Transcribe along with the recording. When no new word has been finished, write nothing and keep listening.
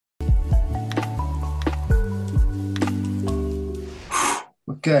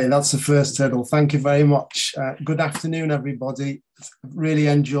Okay, that's the first hurdle. Thank you very much. Good afternoon, everybody. Really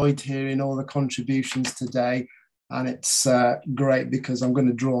enjoyed hearing all the contributions today, and it's great because I'm going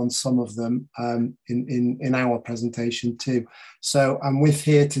to draw on some of them in our presentation too. So I'm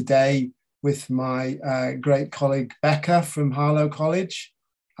here today with my great colleague Becca from Harlow College,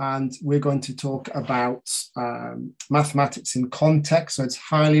 and we're going to talk about mathematics in context. So it's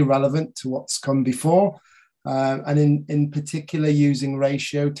highly relevant to what's come before. And in particular using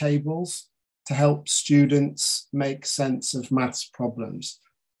ratio tables to help students make sense of maths problems.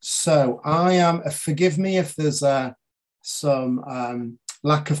 So forgive me if there's some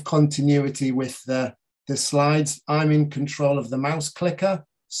lack of continuity with the slides. I'm in control of the mouse clicker.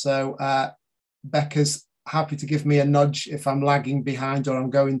 So Becca's happy to give me a nudge if I'm lagging behind or I'm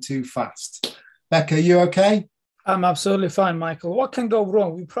going too fast. Becca, are you okay? I'm absolutely fine, Michael. What can go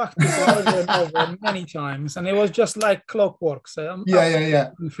wrong? We practiced over and over many times, and it was just like clockwork. So I'm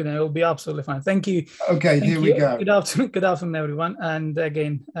confident it will be absolutely fine. Thank you. Okay, here we go. Good afternoon, everyone. And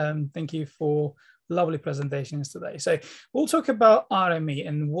again, thank you for lovely presentations today. So we'll talk about RME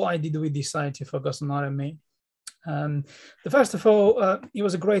and why did we decide to focus on RME. First of all, it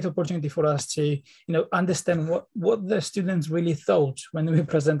was a great opportunity for us to, understand what the students really thought when we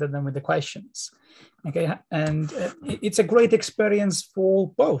presented them with the questions. Okay, and it's a great experience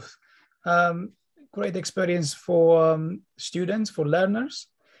for both. Great experience for students, for learners,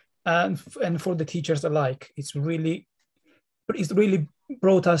 and for the teachers alike. It's really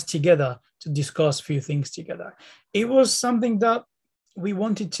brought us together to discuss a few things together. It was something that we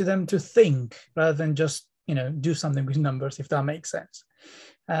wanted them to think rather than just do something with numbers, if that makes sense.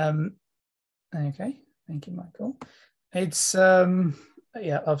 Okay, thank you, Michael. It's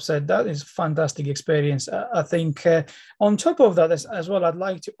I've said that is a fantastic experience. I think on top of that as well, I'd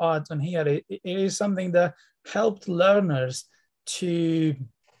like to add on here, it is something that helped learners to,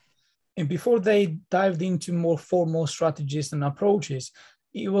 and before they dived into more formal strategies and approaches,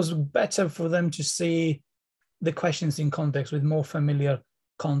 it was better for them to see the questions in context with more familiar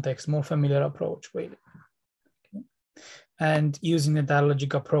context, more familiar approach, really. Okay. And using the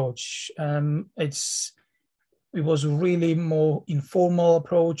dialogic approach, it was really more informal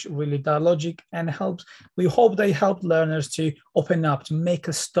approach, really dialogic, and we hope they helped learners to open up, to make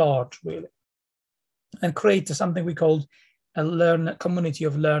a start, really, and create something we called a community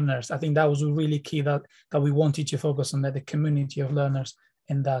of learners. I think that was really key that we wanted to focus on, the community of learners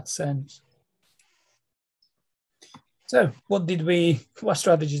in that sense. So what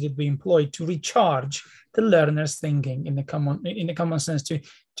strategies did we employ to recharge the learners' thinking in the common sense to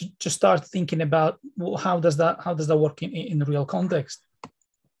start thinking about, well, how does that work in the real context?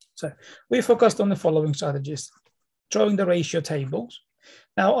 So we focused on the following strategies: drawing the ratio tables.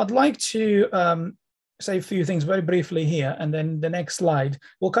 Now I'd like to say a few things very briefly here, and then the next slide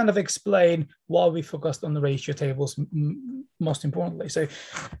will kind of explain why we focused on the ratio tables most importantly. So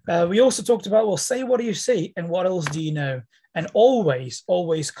we also talked about, well, say what do you see and what else do you know, and always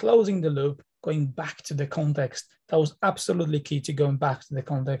closing the loop, going back to the context. That was absolutely key to going back to the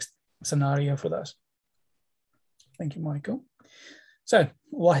context scenario for us. Thank you, Michael. So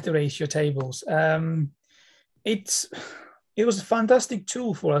why the ratio tables? It was a fantastic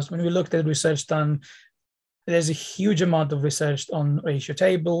tool for us when we looked at research done. There's a huge amount of research on ratio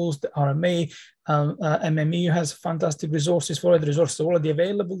tables, the RME, MME has fantastic resources for it. The resources are already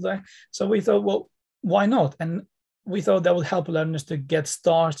available there. So we thought, well, why not? And we thought that would help learners to get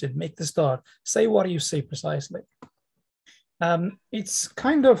started, make the start, say what you see precisely. It's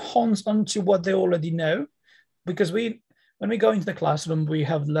kind of hones onto what they already know, because when we go into the classroom, we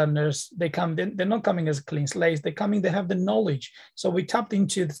have learners, they're not coming as clean slates, they have the knowledge. So we tapped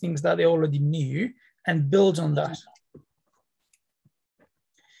into the things that they already knew and build on that.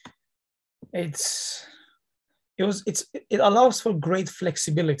 It allows for great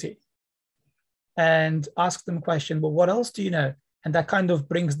flexibility, and ask them a question, but what else do you know? And that kind of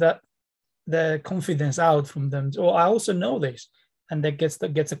brings the confidence out from them. Oh, I also know this, and that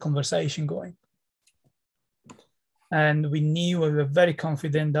gets a conversation going. And we were very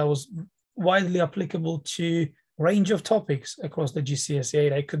confident that was widely applicable to range of topics across the GCSE.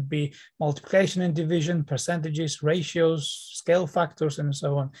 They could be multiplication and division, percentages, ratios, scale factors, and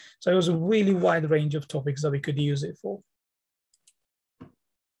so on. So it was a really wide range of topics that we could use it for.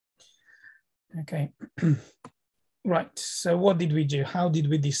 Okay, right, so what did we do? How did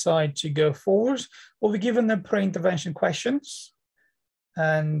we decide to go forward? Well, we given them pre-intervention questions,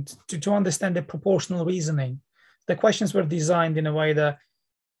 and to understand the proportional reasoning. The questions were designed in a way that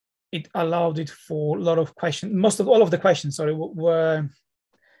it allowed it for a lot of questions. All of the questions, sorry, were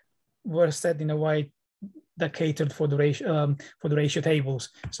set in a way that catered for the ratio tables.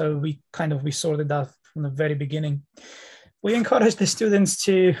 So we sorted that from the very beginning. We encourage the students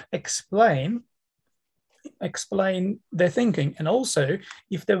to explain their thinking, and also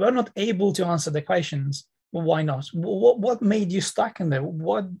if they were not able to answer the questions, well, why not? What made you stuck in there?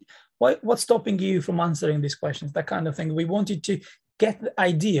 What's stopping you from answering these questions? That kind of thing. We wanted to get the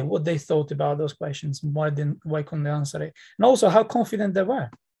idea what they thought about those questions, and why couldn't they answer it, and also how confident they were.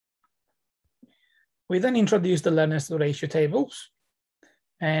 We then introduced the learners to ratio tables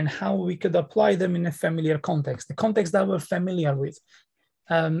and how we could apply them in a familiar context, the context that we're familiar with,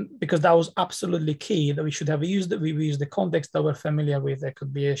 because that was absolutely key, that we should have used the context that we're familiar with. There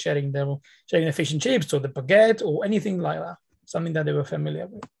could be sharing the fish and chips or the baguette or anything like that, something that they were familiar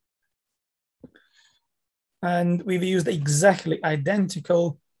with. And we've used exactly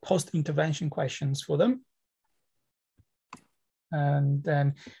identical post-intervention questions for them.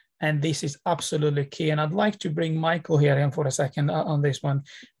 And this is absolutely key. And I'd like to bring Michael here in for a second on this one.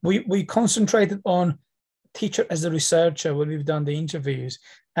 We concentrated on teacher as a researcher when we've done the interviews,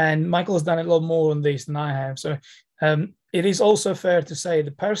 and Michael's done a lot more on this than I have. So it is also fair to say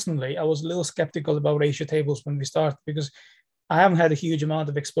that personally, I was a little skeptical about ratio tables when we started, because I haven't had a huge amount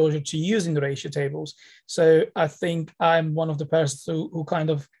of exposure to using the ratio tables. So I think I'm one of the persons who kind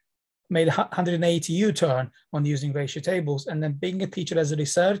of made a 180 U-turn on using ratio tables. And then being a teacher as a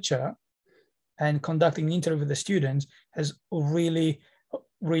researcher and conducting an interview with the students has really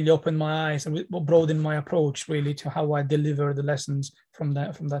opened my eyes and broadened my approach really to how I deliver the lessons from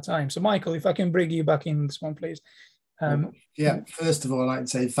that time. So Michael, if I can bring you back in this one, please. Yeah, first of all, I'd like to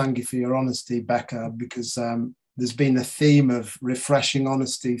say thank you for your honesty, Becca, because there's been a theme of refreshing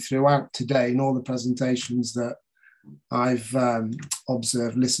honesty throughout today in all the presentations that I've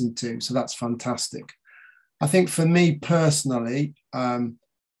observed, listened to. So that's fantastic. I think for me personally,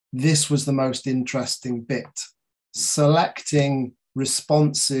 this was the most interesting bit. Selecting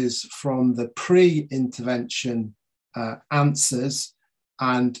responses from the pre-intervention answers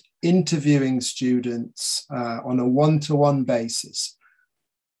and interviewing students on a one-to-one basis.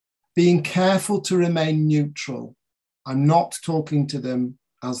 Being careful to remain neutral. I'm not talking to them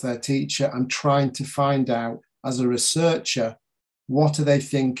as their teacher. I'm trying to find out as a researcher, what are they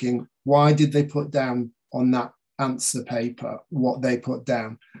thinking? Why did they put down on that answer paper what they put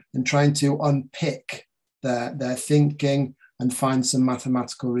down? And trying to unpick their thinking and find some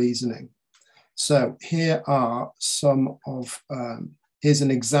mathematical reasoning. So here are some of, here's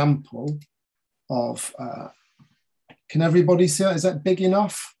an example of, can everybody see it? Is that big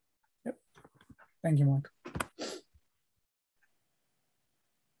enough? Yep. Thank you, Mike.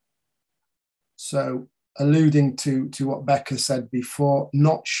 So alluding to what Becca said before,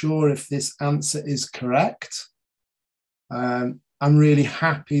 not sure if this answer is correct. I'm really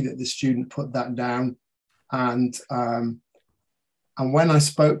happy that the student put that down. And when I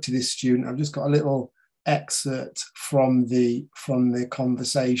spoke to this student, I've just got a little excerpt from the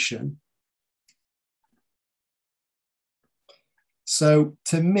conversation. So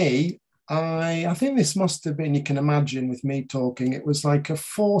to me, I think this must have been, you can imagine with me talking, it was like a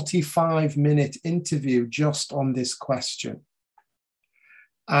 45-minute interview just on this question.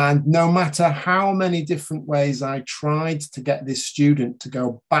 And no matter how many different ways I tried to get this student to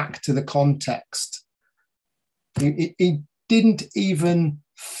go back to the context, he didn't even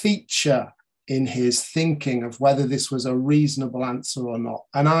feature in his thinking of whether this was a reasonable answer or not.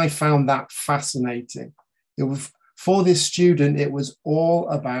 And I found that fascinating. It was, for this student, it was all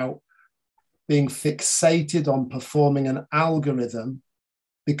about being fixated on performing an algorithm,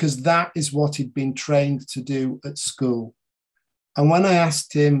 because that is what he'd been trained to do at school. And when I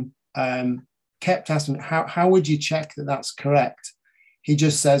asked him, kept asking, how would you check that that's correct? He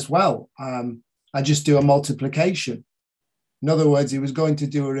just says, well, I just do a multiplication. In other words, he was going to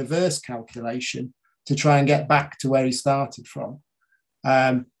do a reverse calculation to try and get back to where he started from.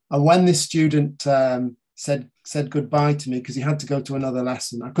 And when this student said goodbye to me, because he had to go to another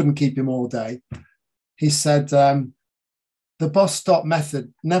lesson, I couldn't keep him all day, he said, the bus stop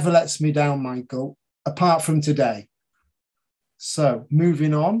method never lets me down, Michael, apart from today. So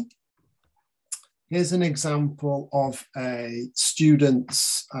moving on, here's an example of a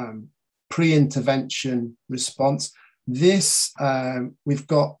student's pre-intervention response. This, we've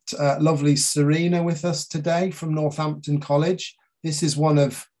got lovely Serena with us today from Northampton College. This is one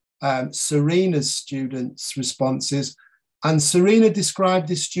of Serena's students' responses. And Serena described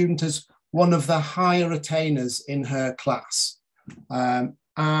this student as one of the higher attainers in her class.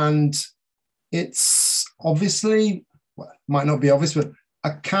 And it's obviously, well, might not be obvious, but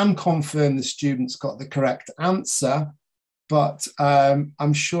I can confirm the student's got the correct answer, but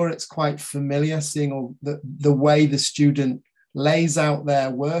I'm sure it's quite familiar seeing all the way the student lays out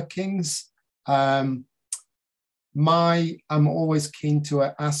their workings. I'm always keen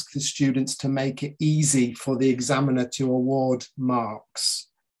to ask the students to make it easy for the examiner to award marks.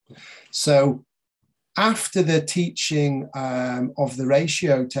 So after the teaching of the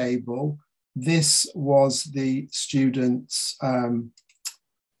ratio table, this was the student's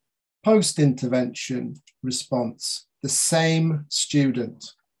post-intervention response, the same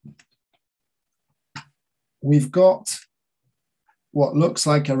student. We've got what looks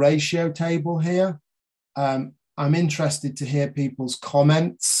like a ratio table here. I'm interested to hear people's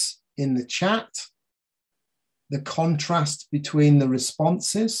comments in the chat, the contrast between the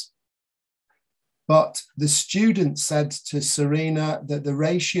responses. But the student said to Serena that the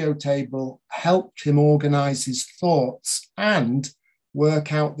ratio table helped him organize his thoughts and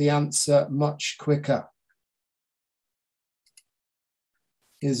work out the answer much quicker.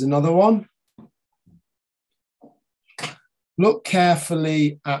 Here's another one. Look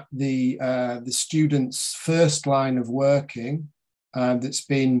carefully at the student's first line of working that's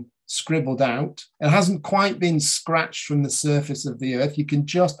been scribbled out. It hasn't quite been scratched from the surface of the earth. You can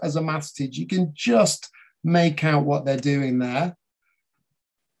just, as a maths teacher, you can just make out what they're doing there.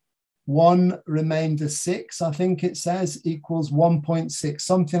 1 remainder 6, I think it says, equals 1.6,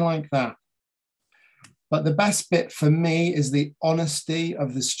 something like that. But the best bit for me is the honesty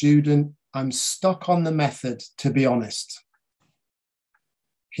of the student. I'm stuck on the method, to be honest.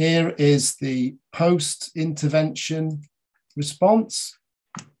 Here is the post-intervention response.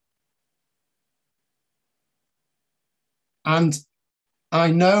 And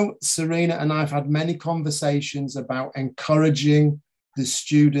I know Serena and I've had many conversations about encouraging the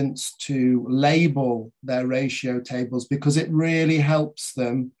students to label their ratio tables because it really helps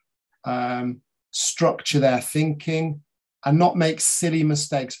them structure their thinking and not make silly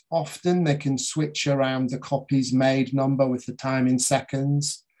mistakes. Often they can switch around the copies made number with the time in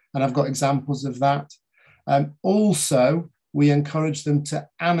seconds. And I've got examples of that. Also, we encourage them to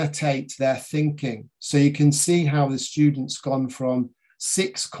annotate their thinking. So you can see how the student's gone from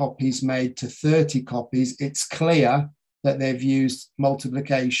 6 copies made to 30 copies. It's clear that they've used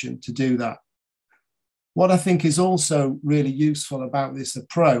multiplication to do that. What I think is also really useful about this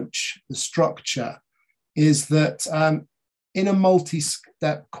approach, the structure, is that in a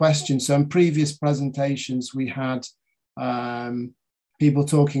multi-step question, so in previous presentations, we had people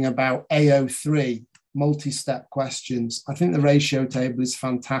talking about AO3, multi-step questions. I think the ratio table is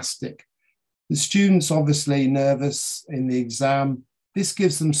fantastic. The student's obviously nervous in the exam. This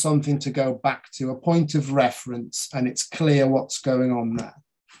gives them something to go back to, a point of reference, and it's clear what's going on there.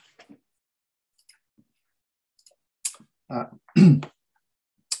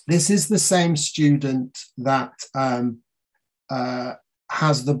 This is the same student that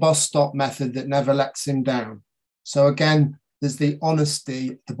has the bus stop method that never lets him down. So again, there's the honesty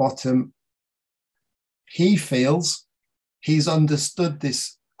at the bottom. He feels he's understood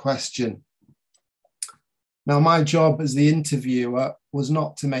this question. Now, my job as the interviewer was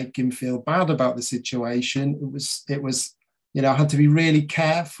not to make him feel bad about the situation. It was, you know, I had to be really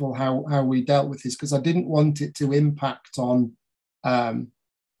careful how we dealt with this because I didn't want it to impact on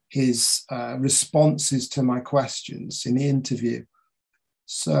his responses to my questions in the interview.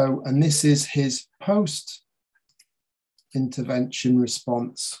 So, and this is his post-intervention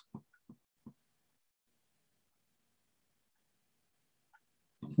response.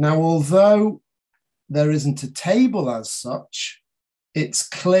 Now, although there isn't a table as such, it's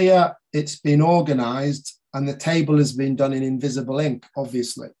clear it's been organized and the table has been done in invisible ink,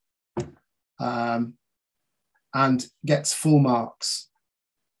 obviously, and gets full marks.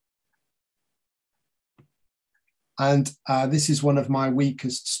 And this is one of my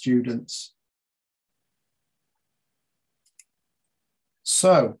weakest students.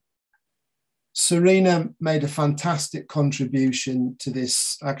 So, Serena made a fantastic contribution to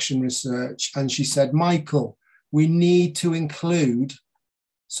this action research, and she said, Michael, we need to include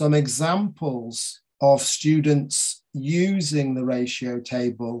some examples of students using the ratio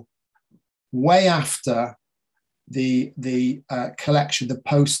table way after the collection, the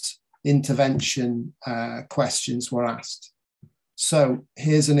post-intervention questions were asked. So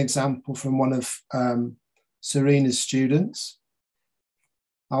here's an example from one of Serena's students.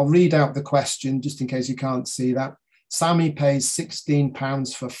 I'll read out the question just in case you can't see that. Sammy pays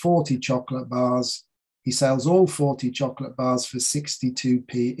 £16 for 40 chocolate bars. He sells all 40 chocolate bars for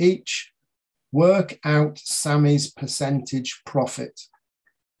 62p each. Work out Sammy's percentage profit.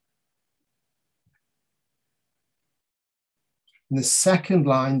 And the second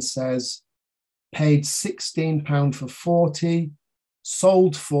line says, paid £16 for 40,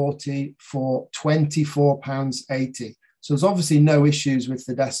 sold 40 for £24.80. So there's obviously no issues with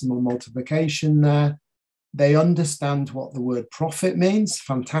the decimal multiplication there. They understand what the word profit means,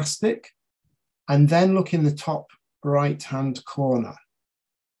 fantastic. And then look in the top right-hand corner.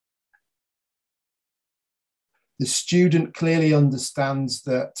 The student clearly understands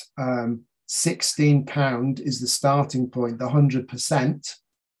that £16 is the starting point, the 100%,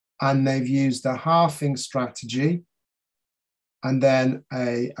 and they've used a halving strategy and then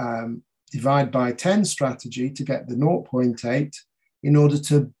a divide by 10 strategy to get the 0.8 in order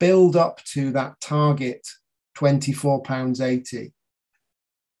to build up to that target £24.80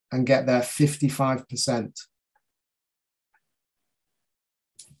 and get their 55%.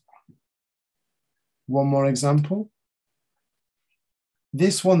 One more example.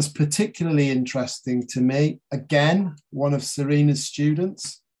 This one's particularly interesting to me. Again, one of Serena's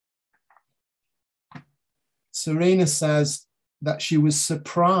students. Serena says that she was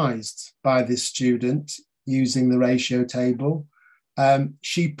surprised by this student using the ratio table.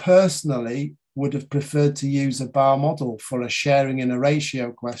 She personally would have preferred to use a bar model for a sharing in a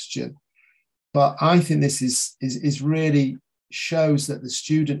ratio question. But I think this is really shows that the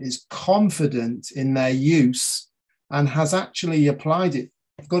student is confident in their use and has actually applied it.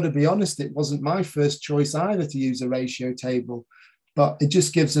 I've got to be honest, it wasn't my first choice either to use a ratio table, but it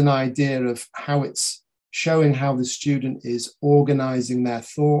just gives an idea of how it's showing how the student is organizing their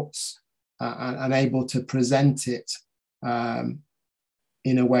thoughts and able to present it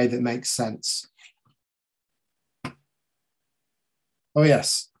in a way that makes sense. Oh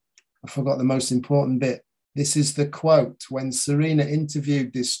yes, I forgot the most important bit. This is the quote when Serena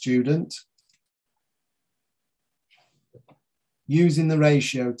interviewed this student using the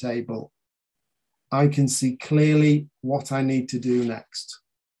ratio table. I can see clearly what I need to do next.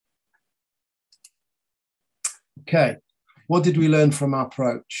 Okay, what did we learn from our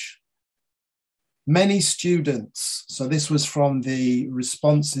approach? Many students, so this was from the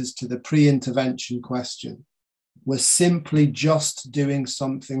responses to the pre-intervention question, were simply just doing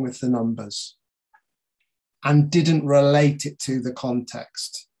something with the numbers and didn't relate it to the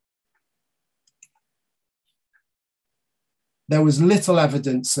context. There was little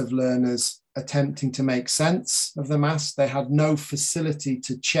evidence of learners attempting to make sense of the maths. They had no facility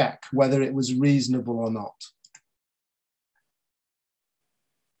to check whether it was reasonable or not.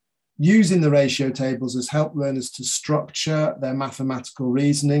 Using the ratio tables has helped learners to structure their mathematical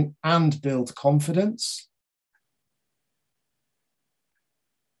reasoning and build confidence.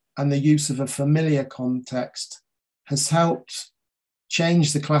 And the use of a familiar context has helped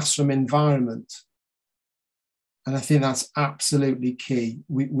change the classroom environment. And I think that's absolutely key.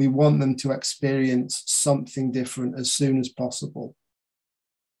 We want them to experience something different as soon as possible.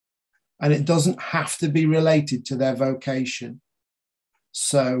 And it doesn't have to be related to their vocation.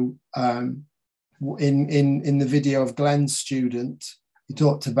 So in the video of Glenn's student, he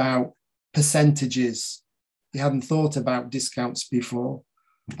talked about percentages. He hadn't thought about discounts before.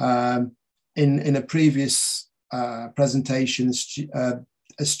 In a previous presentation,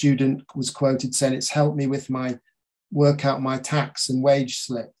 a student was quoted saying, "It's helped me with work out my tax and wage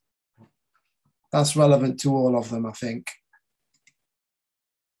slip." That's relevant to all of them, I think.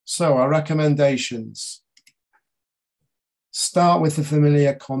 So our recommendations. Start with the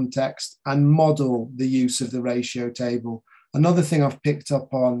familiar context and model the use of the ratio table. Another thing I've picked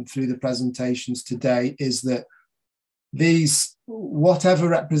up on through the presentations today is that whatever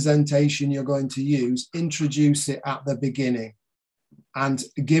representation you're going to use, introduce it at the beginning and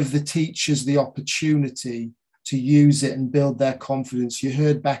give the teachers the opportunity to use it and build their confidence. You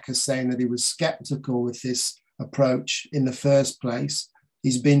heard Becca saying that he was skeptical with this approach in the first place.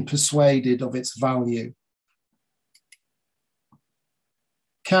 He's been persuaded of its value.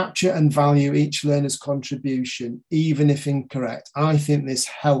 Capture and value each learner's contribution, even if incorrect. I think this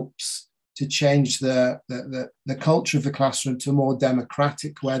helps to change the culture of the classroom to more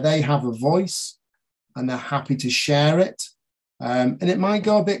democratic, where they have a voice and they're happy to share it. And it might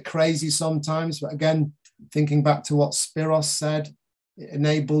go a bit crazy sometimes, but again, thinking back to what Spiros said, it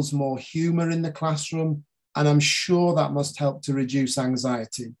enables more humor in the classroom, and I'm sure that must help to reduce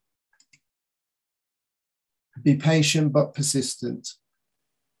anxiety. Be patient but persistent.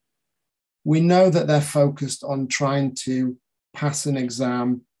 We know that they're focused on trying to pass an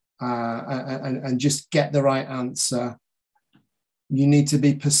exam and just get the right answer. You need to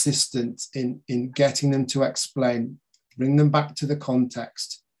be persistent in getting them to explain, bring them back to the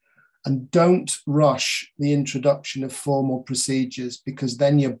context, and don't rush the introduction of formal procedures, because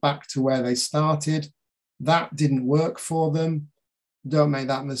then you're back to where they started. That didn't work for them. don't make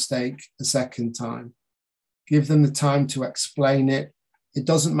that mistake a second time. Give them the time to explain it. It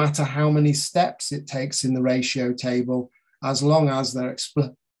doesn't matter how many steps it takes in the ratio table, as long as they're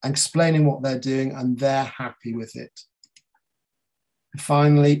explaining what they're doing and they're happy with it. And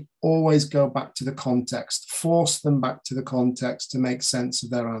finally, always go back to the context. Force them back to the context to make sense of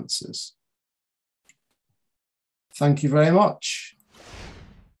their answers. Thank you very much.